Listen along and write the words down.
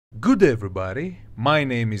Good everybody, my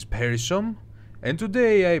name is Perisome, and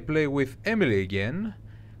today I play with Emily again,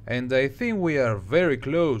 and I think we are very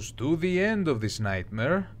close to the end of this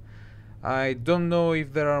nightmare. I don't know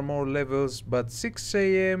if there are more levels, but 6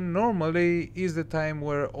 AM normally is the time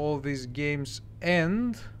where all these games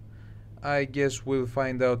end. I guess we'll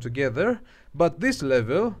find out together, but this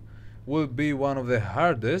level will be one of the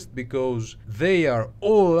hardest because they are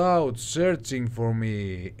all out searching for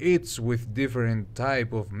me. It's with different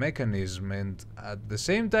type of mechanism, and at the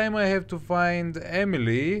same time I have to find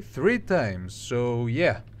Emily 3 times, so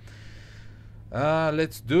yeah.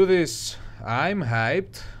 Let's do this. I'm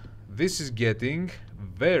hyped. This is getting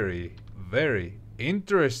very, very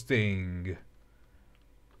interesting.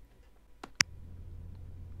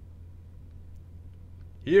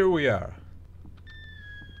 Here we are.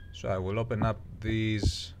 So I will open up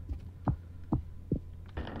these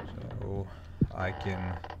so I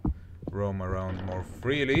can roam around more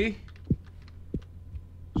freely,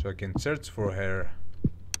 so I can search for her.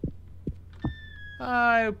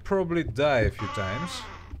 I'll probably die a few times.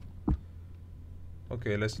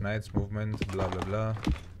 Okay, let's nights movement, blah blah blah.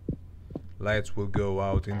 Lights will go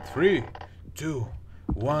out in 3, 2,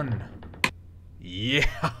 1.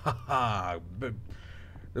 Yeah!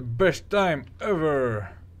 The best time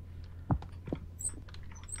ever!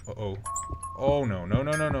 Uh-oh. Oh no, no,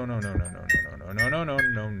 no, no, no, no, no, no, no, no, no, no, no,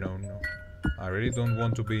 no, no, no. I really don't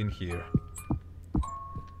want to be in here.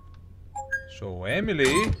 So,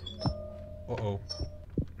 Emily... Uh-oh.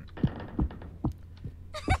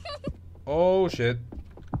 Oh shit.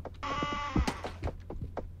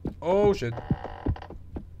 Oh shit.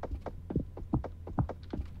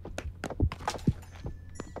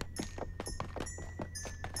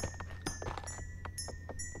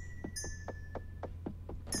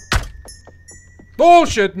 Oh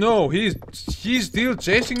shit, no, he's still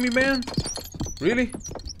chasing me, man? Really?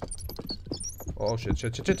 Oh shit,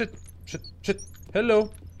 shit, shit, shit, shit, shit, shit.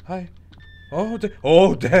 Hello. Hi.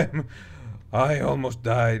 Oh damn. I almost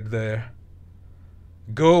died there.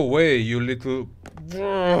 Go away, you little...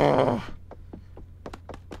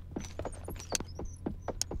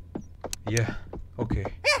 Yeah, okay.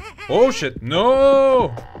 Oh shit,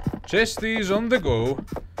 no! Chesties on the go.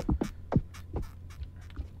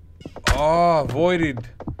 Oh, avoided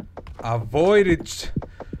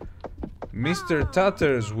Mr.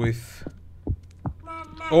 Tatters with...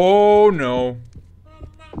 Oh no.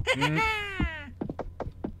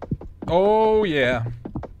 Oh yeah.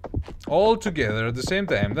 All together at the same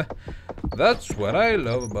time. That's what I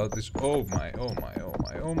love about this. Oh my, oh my, oh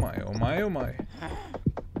my, oh my, oh my, oh my.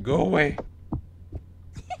 Go away.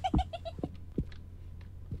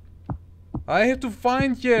 I have to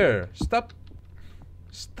find her. Stop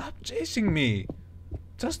chasing me.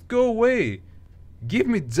 Just go away. Give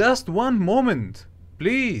me just one moment,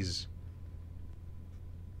 please.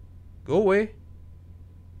 Go away.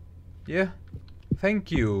 Yeah,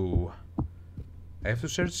 thank you. I have to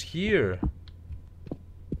search here.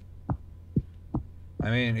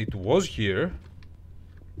 I mean, it was here.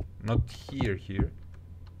 Not here.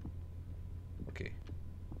 Okay.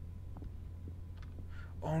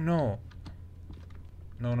 Oh no.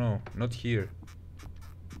 No, not here.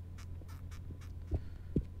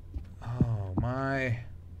 Oh my.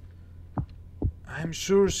 I'm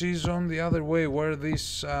sure she's on the other way where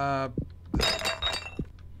this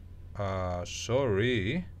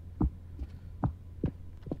sorry.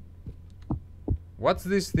 What's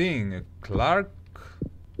this thing? Clark?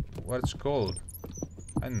 What's it called?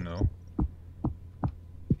 I don't know.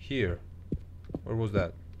 Here. Where was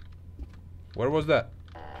that? Where was that?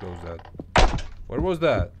 Close that. Where was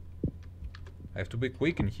that? I have to be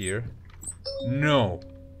quick in here. No.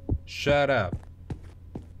 Shut up.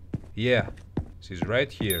 Yeah. She's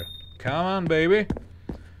right here. Come on, baby.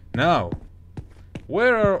 Now.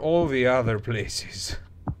 Where are all the other places?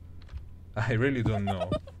 I really don't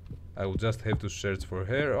know. I will just have to search for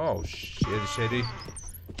her. Oh, shitty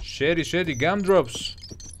gumdrops.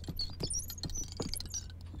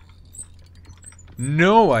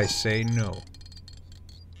 No, I say no.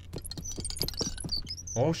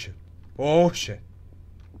 Oh shit. Oh shit.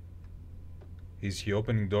 Is he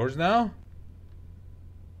opening doors now?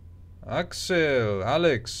 Alex.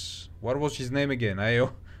 What was his name again? I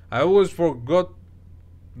always forgot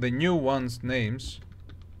the new ones' names.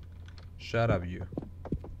 Shut up, you.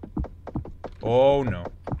 Oh no.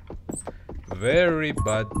 Very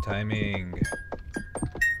bad timing.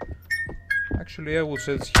 Actually, I will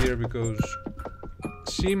search here because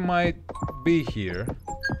she might be here.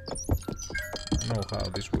 I know how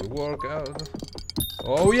this will work out.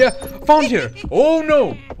 Oh yeah, found her! Oh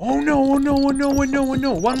no! Oh no, oh no, oh no, oh no, oh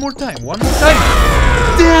no! One more time, one more time!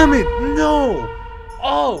 Damn it! No!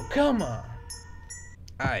 Oh, come on!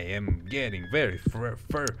 I am getting very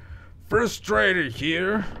frustrated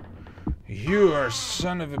here. You are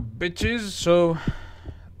son of a bitches, so...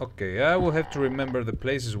 Okay, I will have to remember the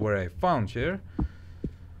places where I found here.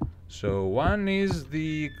 So one is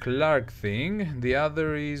the Clark thing, the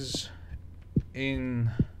other is in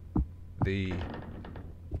the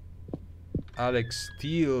Alex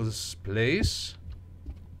Steele's place.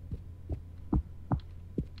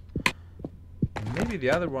 Maybe the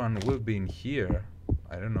other one will be in here.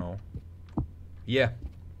 I don't know. Yeah,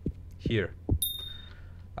 here.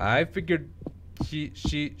 I figured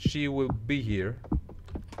she will be here.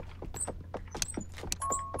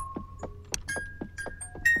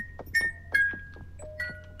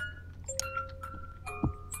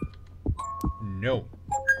 No.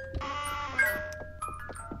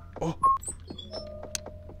 Oh.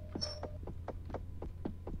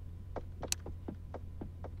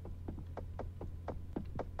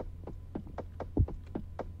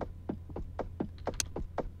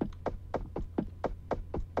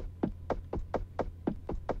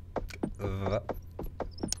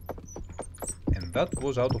 And that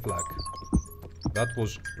was out of luck. That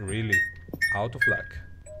was really out of luck.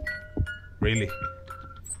 Really.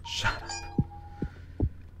 Shut up.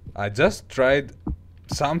 I just tried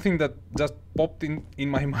something that just popped in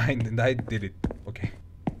my mind and I did it. Okay.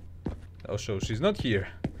 Oh, so she's not here.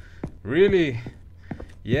 Really?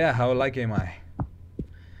 Yeah, how lucky am I?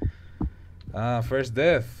 First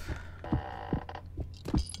death.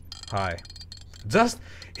 Hi.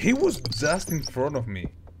 He was just in front of me.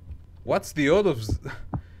 What's the odds?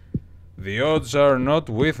 The odds are not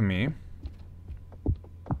with me.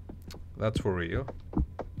 That's for real.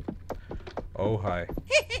 Oh, hi.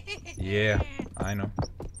 Yeah, I know.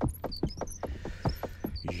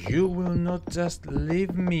 You will not just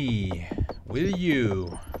leave me, will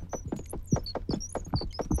you?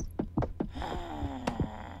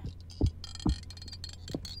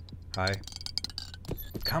 Hi.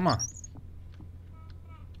 Come on.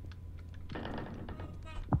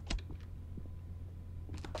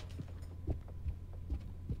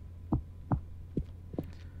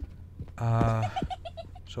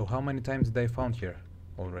 So how many times did I found here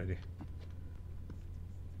already?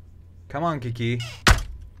 Come on, Kiki.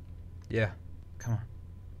 Yeah, come on.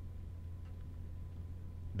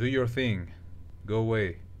 Do your thing. Go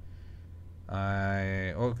away.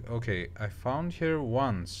 Okay, I found here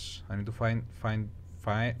once. I need to find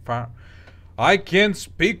I can't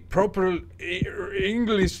speak proper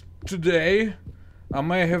English today. I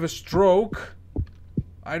may have a stroke.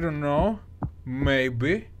 I don't know.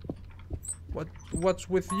 Maybe. What's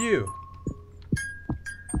with you?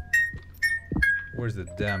 Where's the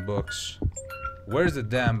damn box? Where's the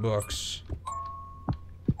damn box?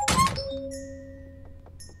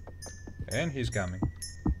 And he's coming.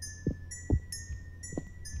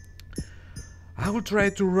 I will try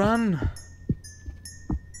to run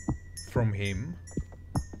from him.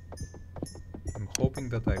 I'm hoping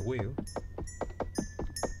that I will.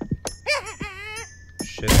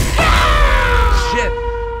 Shit. Shit!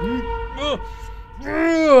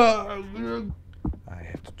 I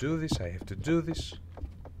have to do this, I have to do this.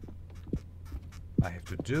 I have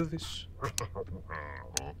to do this.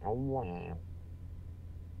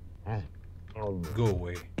 Go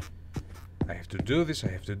away. I have to do this,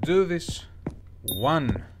 I have to do this.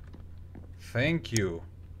 One. Thank you.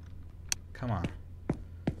 Come on.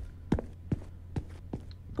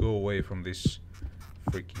 Go away from this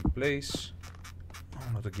freaking place.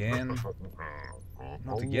 Oh, not again.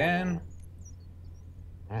 Not again.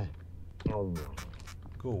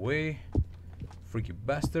 Go away. Freaky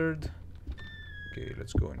bastard. Okay,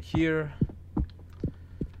 let's go in here.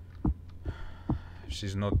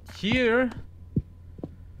 She's not here.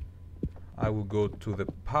 I will go to the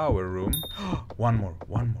power room. One more.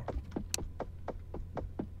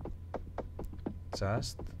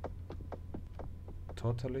 Just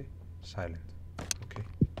totally silent. Okay,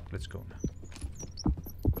 let's go now.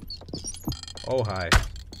 Oh, hi.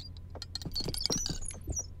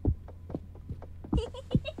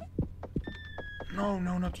 No,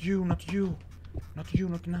 not you, not you. Not you,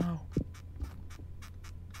 not now.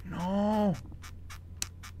 No.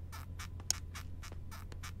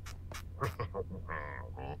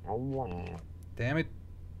 Damn it.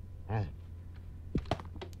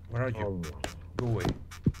 Where are you? Go away.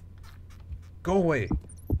 Go away.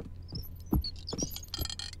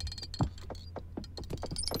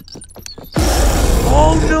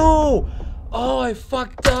 Oh no! Oh, I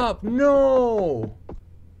fucked up. No.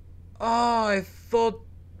 Oh, I thought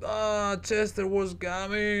Chester was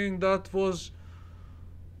coming. That was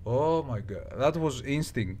Oh my god, that was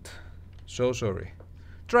instinct. So sorry.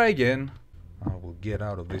 Try again. I will get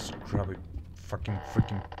out of this crappy fucking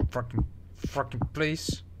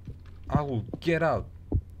place. I will get out.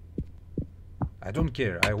 I don't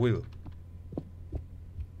care, I will.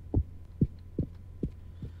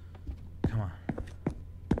 Come on.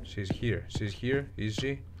 She's here, is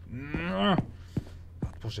she? No.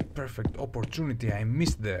 That was a perfect opportunity I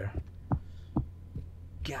missed there.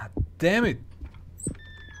 God damn it!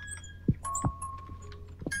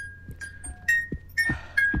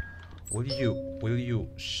 Will you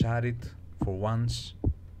shut it for once?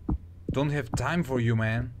 Don't have time for you,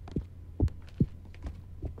 man.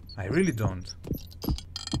 I really don't.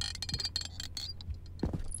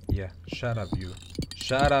 Yeah, shut up you.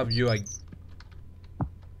 Shut up you.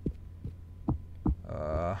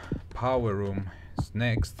 Power room is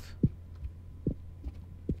next.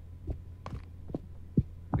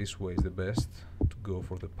 This way is the best to go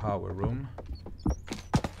for the power room.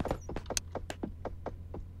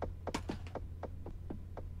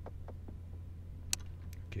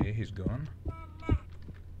 Okay, he's gone.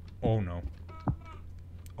 Oh no.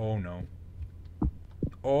 Oh no.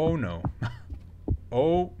 Oh no.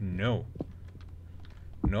 Oh no.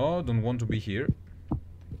 No, don't want to be here.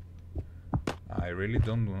 I really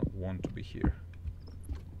don't want to be here.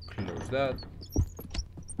 Close that.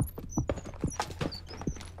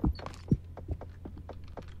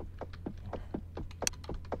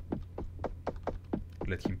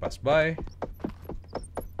 Let him pass by.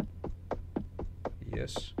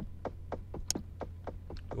 Yes.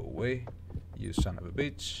 Go away, you son of a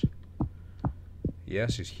bitch.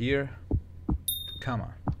 Yes, he's here. Come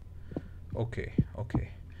on. Okay,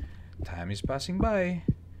 okay. Time is passing by.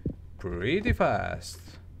 Pretty fast.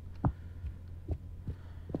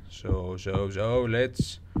 So,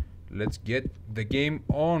 let's get the game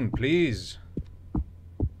on, please.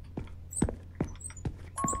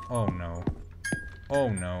 Oh no. Oh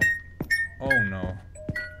no. Oh no.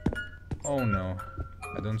 Oh no.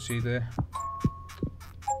 I don't see the...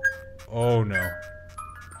 Oh no.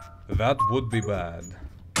 That would be bad.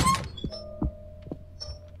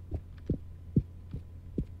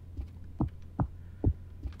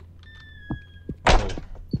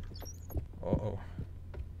 Uh-oh.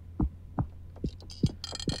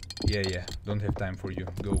 Yeah, don't have time for you.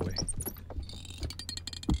 Go away.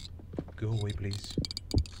 Go away, please.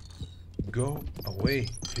 Go away,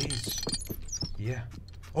 please. Yeah.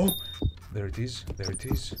 Oh! There it is. There it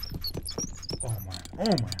is. Oh my.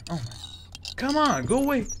 Oh my. Oh my. Come on, go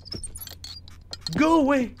away. Go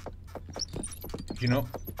away. You know,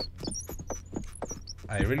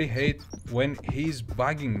 I really hate when he's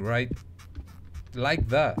bugging right like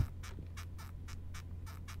that.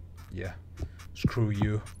 Yeah. Screw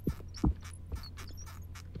you.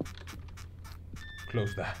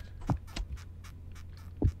 Close that.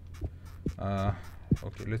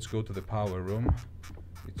 Okay, let's go to the power room.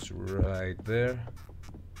 It's right there.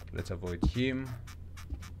 Let's avoid him.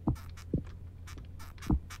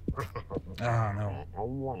 Ah, no.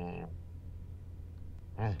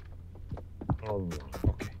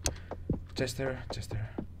 Okay. Chester.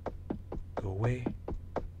 Go away.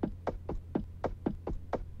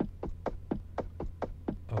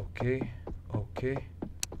 Okay.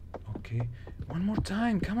 One more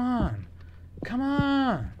time, come on. Come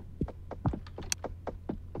on.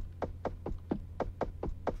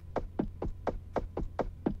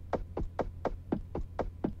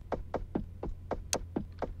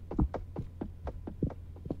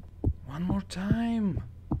 One more time.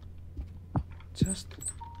 Just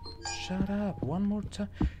shut up. One more time.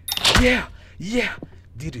 Yeah.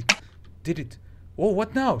 Did it. Oh,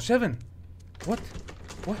 what now? 7. What?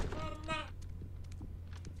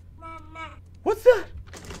 What's that?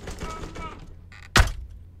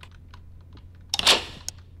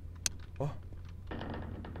 Oh.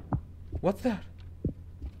 What's that?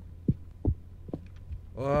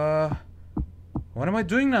 What am I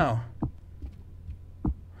doing now?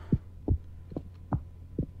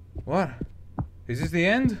 What? Is this the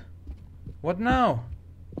end? What now?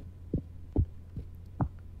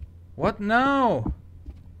 What now?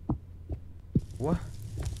 What?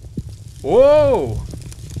 Whoa!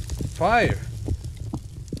 Fire!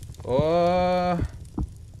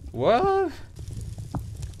 What?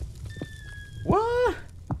 What?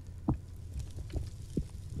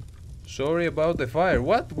 Sorry about the fire.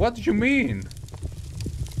 What? What do you mean?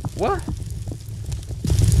 What?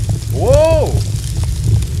 Whoa!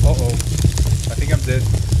 Uh-oh. I think I'm dead.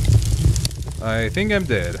 I think I'm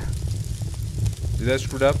dead. Did I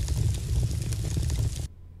screw up?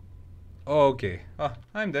 Oh, okay. Ah,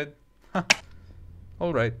 I'm dead.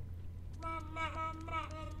 Alright.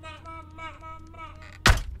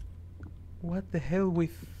 What the hell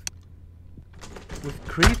with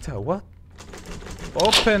Krita? What?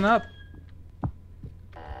 Open up.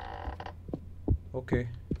 Okay.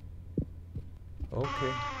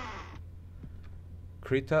 Okay.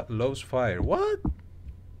 Krita loves fire. What?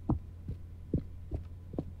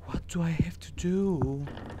 What do I have to do?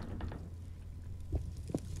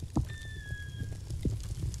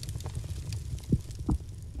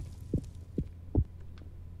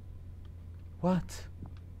 What?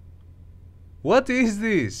 What is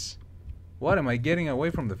this? What, am I getting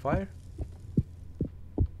away from the fire?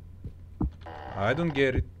 I don't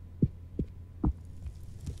get it.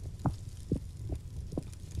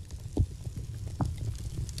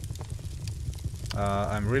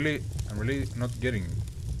 I'm really not getting it.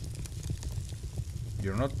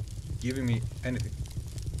 You're not giving me anything.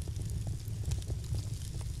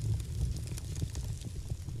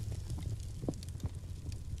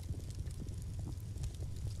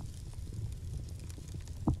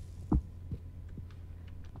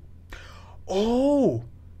 Oh!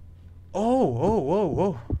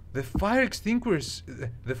 Oh! The fire extinguishers.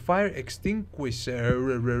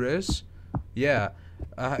 Yeah,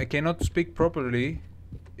 I cannot speak properly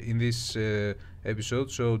in this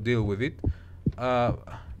episode, so deal with it. I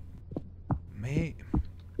may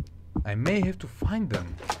have to find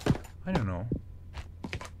them. I don't know.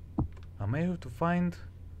 I may have to find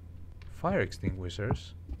fire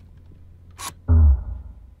extinguishers.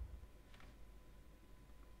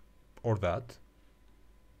 Or that.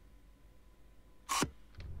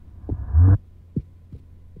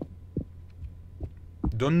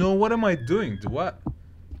 Don't know, what am I doing? What?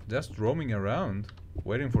 Just roaming around,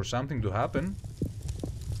 waiting for something to happen.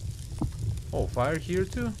 Oh, fire here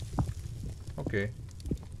too? Okay.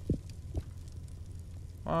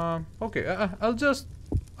 Okay, I'll just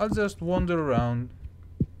wander around.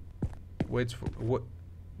 Wait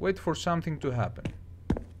for something to happen.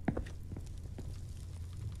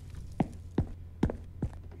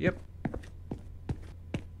 Yep.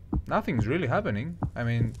 Nothing's really happening. I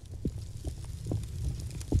mean,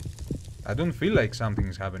 I don't feel like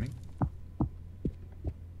something's happening.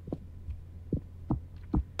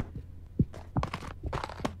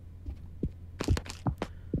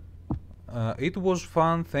 It was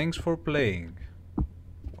fun, thanks for playing.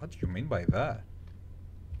 What do you mean by that?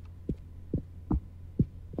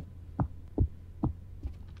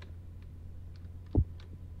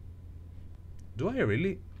 Do I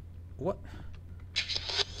really? What?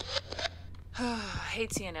 I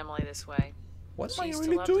hate seeing Emily this way. What am I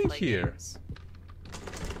really doing here?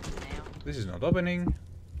 This is not opening.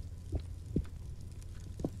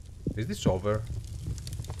 Is this over?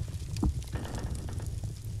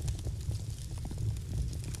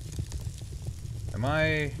 Am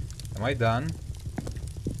I done?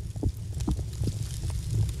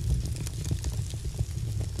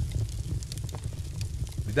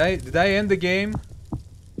 Did I end the game?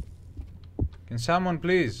 Can someone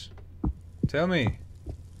please tell me?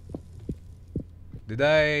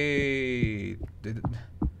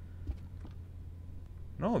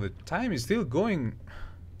 No, the time is still going.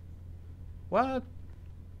 What?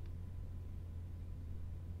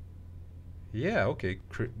 Yeah, okay.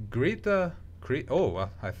 Greta. Oh,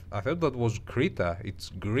 I thought that was Krita. It's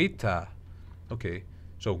Greta. Okay.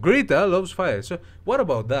 So Greta loves fire. So what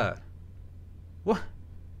about that? What?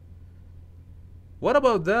 What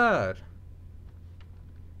about that?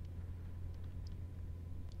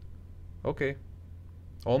 Okay.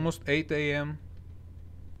 Almost 8 a.m.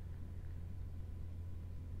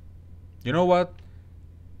 You know what?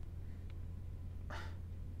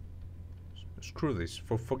 Screw this.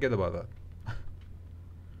 Forget about that.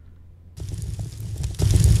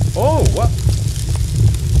 Oh, what?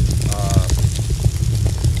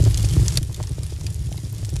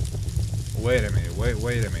 Wait a minute.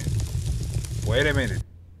 Wait a minute. Wait a minute.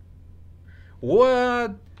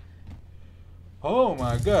 What? Oh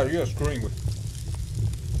my god, you're screwing with...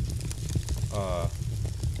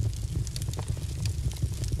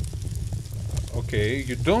 Okay,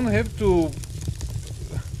 you don't have to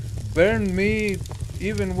burn me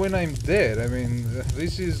even when I'm dead. I mean,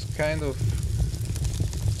 this is kind of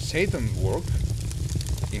Satan's work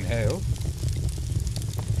in hell.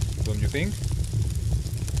 Don't you think?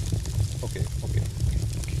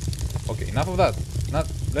 Okay, enough of that.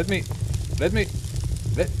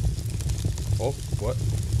 Oh, what?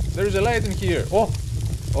 There's a light in here. What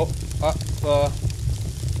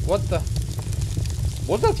the?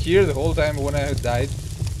 Was that here the whole time when I died?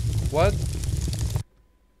 What?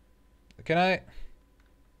 Can I?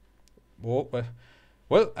 Well,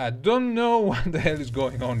 I don't know what the hell is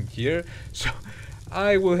going on here, so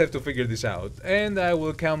I will have to figure this out, and I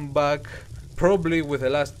will come back probably with the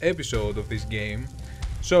last episode of this game.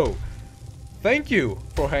 So, thank you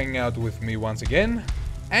for hanging out with me once again,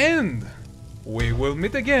 and we will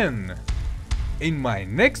meet again in my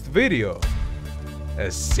next video.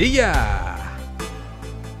 See ya!